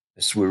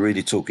 So we're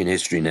really talking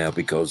history now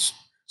because,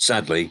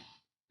 sadly,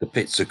 the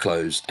pits are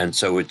closed, and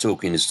so we're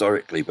talking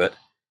historically. But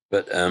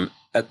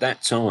at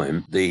that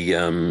time,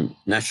 the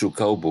National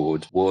Coal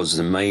Board was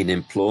the main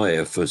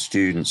employer for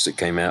students that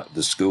came out of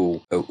the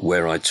school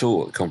where I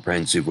taught,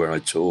 comprehensive where I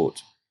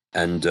taught,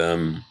 and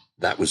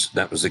that was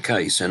the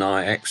case. And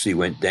I actually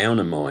went down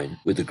a mine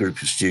with a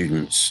group of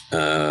students,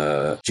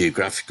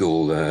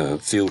 geographical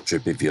field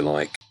trip, if you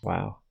like.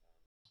 Wow!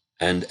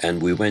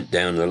 And we went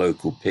down the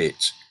local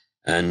pit.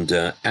 And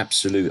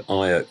absolute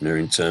eye-opener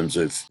in terms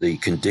of the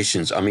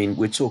conditions. I mean,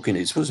 we're talking,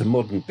 it was a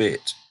modern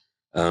pit,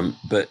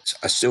 but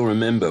I still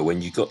remember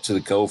when you got to the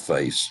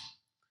coalface,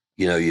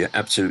 you're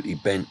absolutely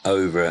bent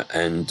over,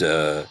 and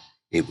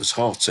it was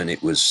hot and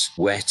it was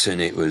wet, and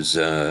it was,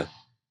 I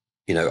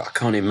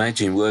can't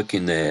imagine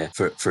working there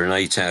for an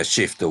 8-hour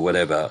shift or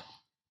whatever,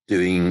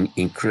 doing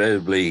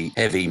incredibly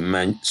heavy,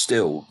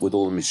 still with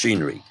all the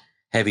machinery,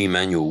 heavy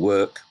manual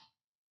work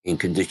in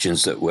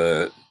conditions that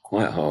were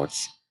quite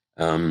harsh.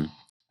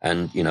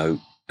 And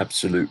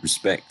absolute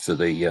respect for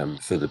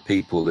the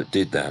people that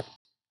did that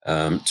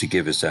to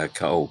give us our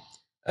coal.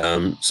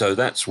 So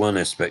that's one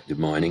aspect of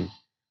mining.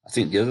 I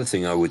think the other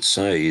thing I would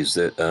say is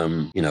that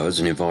as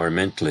an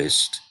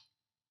environmentalist,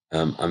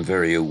 I'm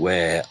very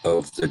aware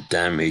of the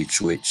damage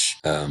which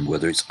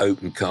whether it's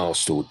open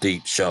cast or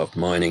deep shaft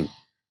mining,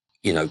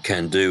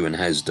 can do and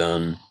has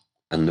done,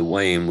 and the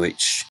way in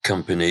which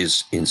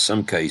companies, in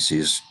some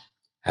cases,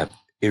 have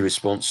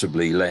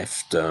irresponsibly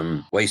left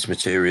waste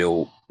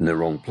material in the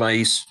wrong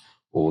place,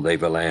 or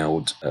they've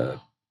allowed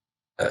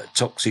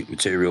toxic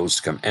materials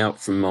to come out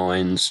from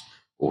mines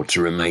or to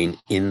remain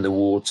in the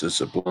water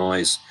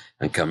supplies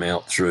and come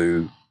out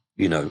through,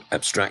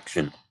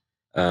 abstraction.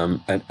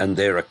 And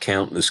there are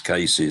countless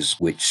cases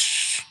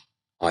which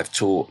I've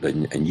taught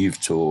and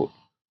you've taught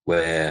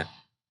where,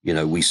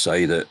 we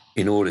say that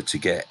in order to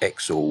get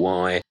X or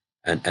Y,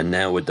 and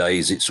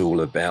nowadays it's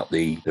all about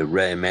the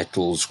rare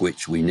metals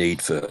which we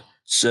need for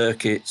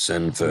circuits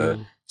and for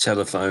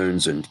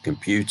telephones and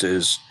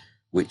computers,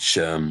 which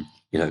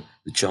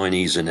the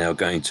Chinese are now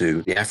going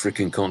to the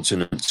African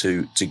continent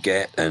to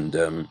get, and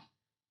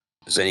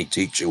as any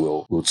teacher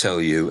will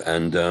tell you,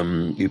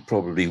 and you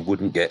probably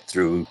wouldn't get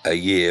through a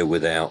year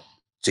without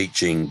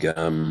teaching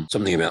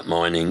something about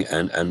mining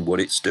and what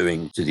it's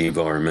doing to the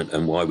environment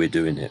and why we're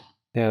doing it.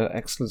 Yeah,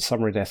 excellent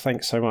summary there.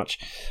 Thanks so much.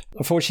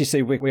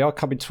 Unfortunately, we are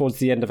coming towards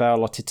the end of our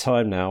allotted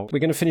time now. We're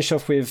going to finish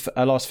off with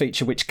a last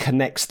feature which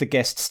connects the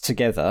guests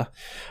together.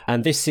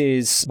 And this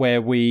is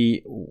where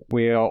we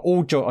are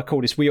all, I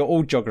call this, we are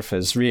all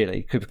geographers,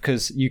 really,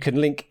 because you can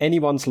link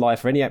anyone's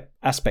life or any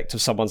aspect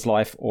of someone's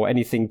life or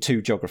anything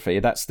to geography.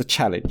 That's the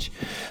challenge.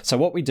 So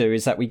what we do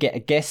is that we get a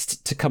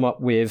guest to come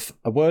up with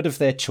a word of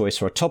their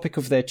choice or a topic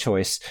of their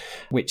choice,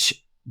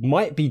 which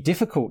might be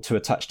difficult to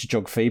attach to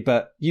geography,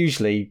 but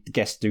usually the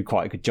guests do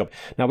quite a good job.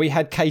 Now, we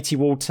had Katie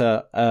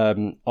Walter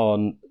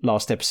on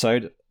last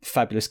episode,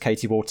 fabulous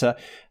Katie Walter,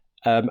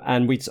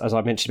 and we, as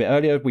I mentioned a bit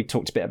earlier, we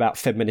talked a bit about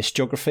feminist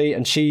geography,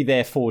 and she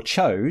therefore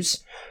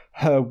chose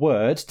her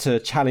word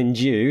to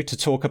challenge you to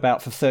talk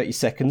about for 30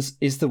 seconds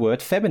is the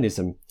word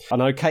feminism. I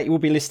know Katie will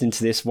be listening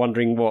to this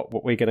wondering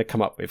what we're going to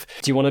come up with.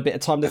 Do you want a bit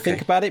of time to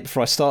think about it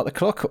before I start the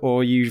clock,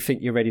 or you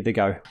think you're ready to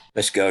go?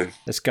 Let's go.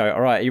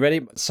 All right, are you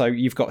ready? So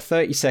you've got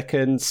 30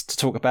 seconds to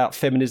talk about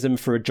feminism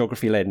through a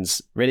geography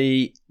lens.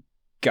 Ready,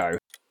 go.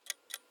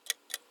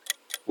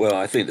 Well,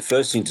 I think the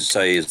first thing to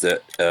say is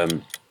that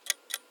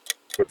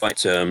for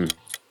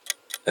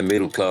a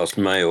middle-class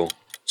male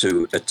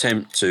to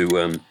attempt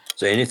to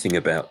say anything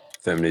about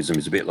feminism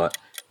is a bit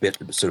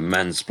sort of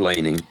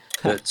mansplaining.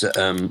 But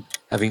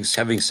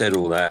having said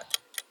all that,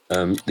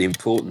 the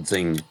important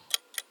thing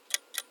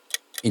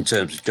in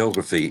terms of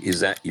geography is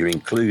that you're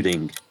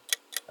including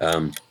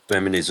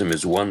feminism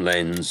as one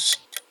lens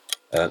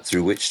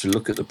through which to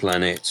look at the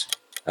planet,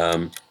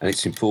 and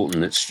it's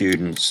important that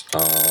students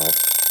are...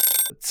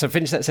 So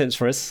finish that sentence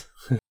for us.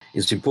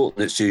 It's important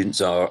that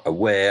students are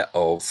aware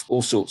of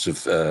all sorts of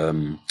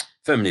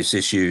feminist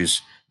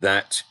issues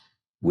that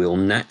will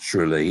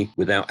naturally,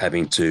 without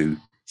having to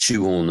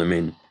shoehorn them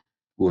in,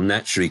 will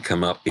naturally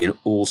come up in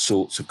all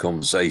sorts of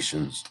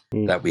conversations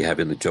that we have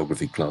in the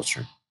geography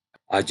classroom.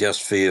 I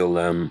just feel,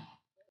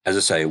 as I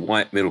say, a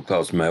white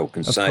middle-class male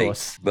can say,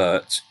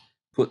 but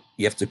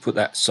you have to put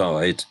that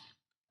aside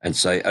and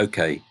say,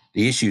 okay,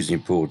 the issue is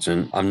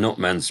important. I'm not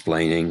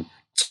mansplaining,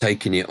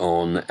 taking it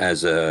on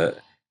as a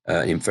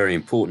very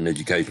important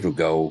educational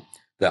goal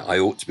that I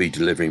ought to be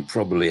delivering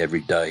probably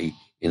every day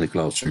in the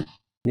classroom.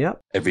 Yeah.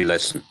 Every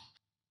lesson.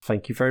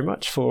 Thank you very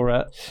much for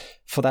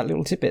that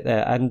little tidbit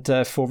there, and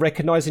for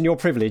recognising your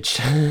privilege.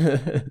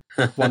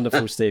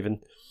 Wonderful,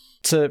 Stephen.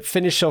 To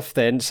finish off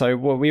then, so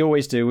what we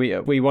always do,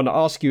 we want to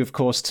ask you, of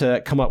course,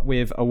 to come up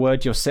with a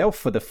word yourself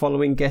for the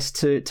following guest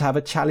to have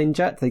a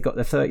challenge at. They got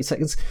their 30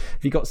 seconds.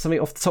 Have you got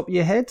something off the top of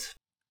your head?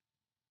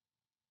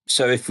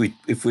 So if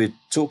we're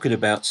talking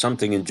about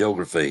something in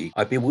geography,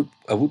 I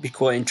would be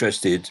quite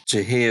interested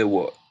to hear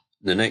what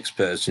the next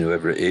person,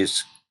 whoever it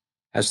is,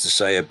 has to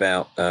say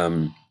about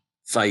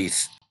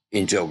faith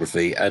in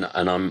geography, and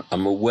I'm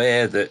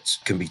aware that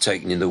can be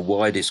taken in the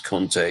widest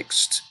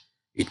context.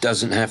 It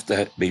doesn't have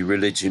to be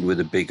religion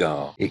with a big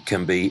R. It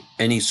can be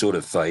any sort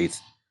of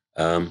faith.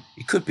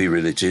 It could be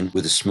religion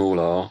with a small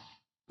r,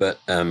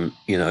 but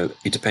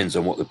it depends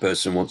on what the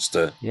person wants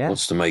to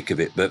make of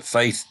it. But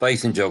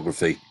faith in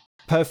geography.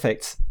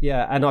 Perfect.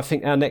 Yeah, and I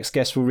think our next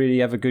guest will really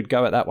have a good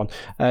go at that one.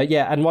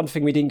 And one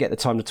thing we didn't get the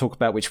time to talk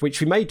about, which we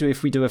may do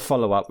if we do a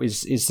follow-up,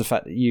 is the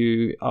fact that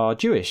you are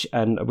Jewish,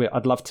 and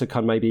I'd love to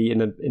kind of maybe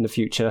in the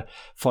future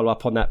follow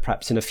up on that,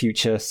 perhaps in a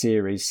future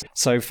series.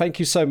 So thank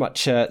you so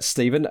much,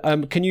 Stephen.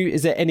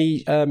 Is there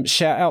any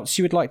shout-outs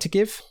you would like to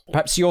give?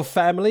 Perhaps your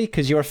family,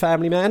 because you're a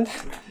family man?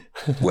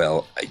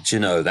 Well,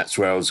 that's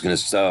where I was going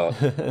to start.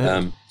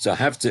 So I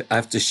have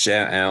to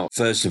shout out,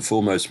 first and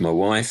foremost, my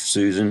wife,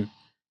 Susan,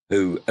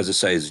 who, as I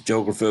say, is a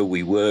geographer.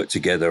 We work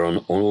together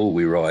on all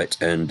we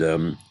write,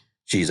 and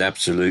she's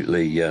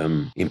absolutely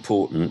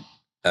important,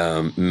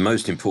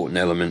 most important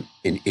element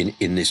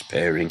in this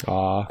pairing.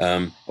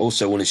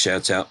 Also want to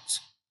shout out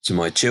to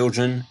my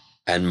children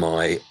and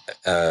my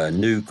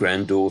new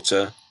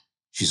granddaughter.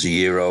 She's a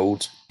year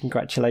old.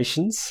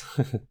 Congratulations.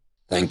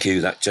 Thank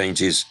you. That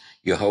changes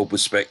your whole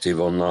perspective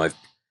on life.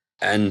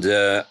 And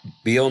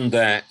beyond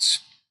that,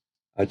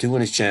 I do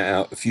want to shout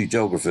out a few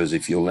geographers,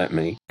 if you'll let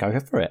me. Go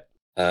for it.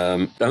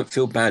 Don't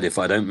feel bad if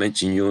I don't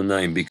mention your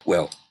name.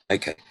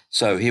 Okay,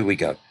 so here we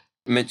go.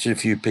 Mention a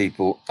few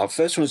people. I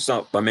first want to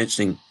start by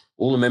mentioning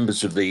all the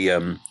members of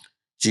the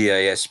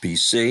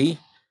GASPC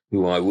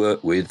who I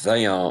work with.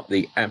 They are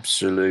the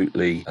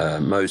absolutely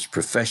most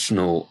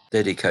professional,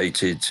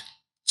 dedicated,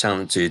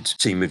 talented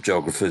team of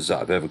geographers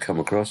that I've ever come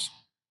across.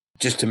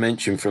 Just to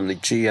mention from the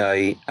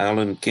GA,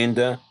 Alan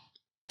Kinder,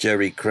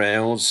 Jerry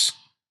Krause,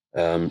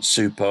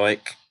 Sue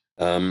Pike,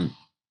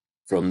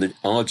 from the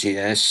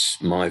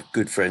RGS, my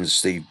good friend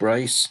Steve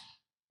Brace.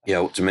 I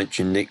ought to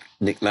mention Nick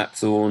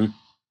Lapthorne,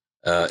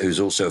 who's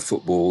also a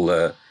football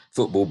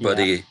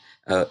buddy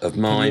of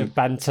mine.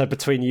 Banter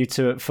between you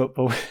two at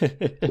football.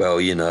 Well,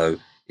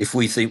 if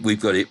we think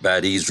we've got it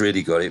bad, he's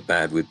really got it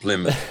bad with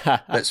Plymouth.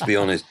 Let's be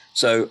honest.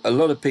 So a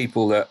lot of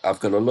people that I've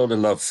got a lot of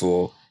love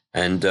for,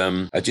 and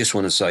I just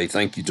want to say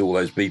thank you to all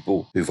those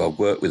people who I've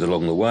worked with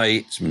along the way.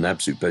 It's been an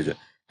absolute pleasure.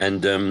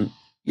 And to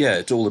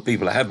all the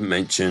people I haven't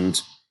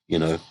mentioned,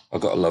 I've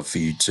got a love for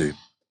you too.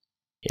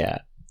 Yeah.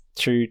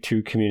 True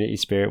community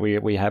spirit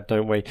we have,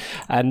 don't we?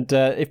 And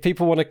if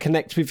people want to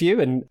connect with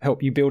you and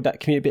help you build that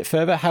community a bit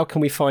further, how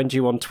can we find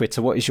you on Twitter?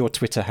 What is your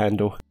Twitter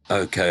handle?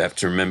 Okay, I have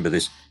to remember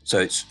this. So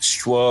it's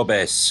Schwab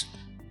SCHWABS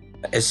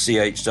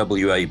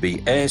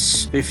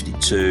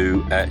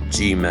 52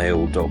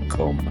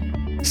 @gmail.com.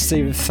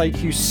 Stephen,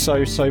 thank you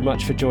so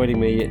much for joining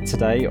me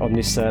today on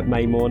this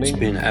May morning. It's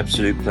been an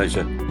absolute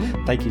pleasure.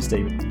 Thank you,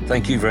 Stephen.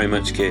 Thank you very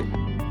much, Kit.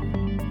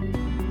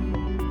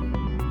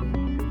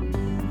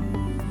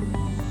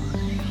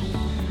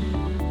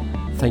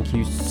 Thank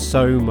you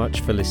so much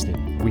for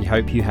listening. We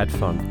hope you had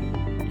fun.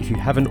 If you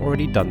haven't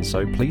already done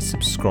so, please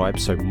subscribe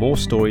so more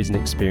stories and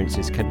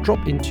experiences can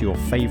drop into your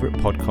favourite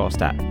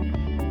podcast app.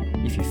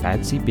 If you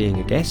fancy being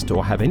a guest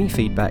or have any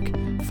feedback,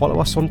 follow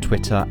us on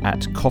Twitter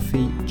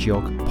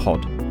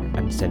 @CoffeeGeogPod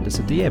and send us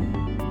a DM.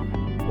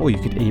 Or you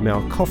could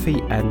email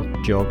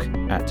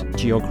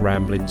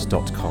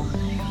coffeeandgeog@geogramblings.com.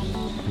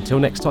 Until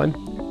next time,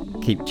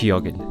 keep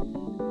geogging.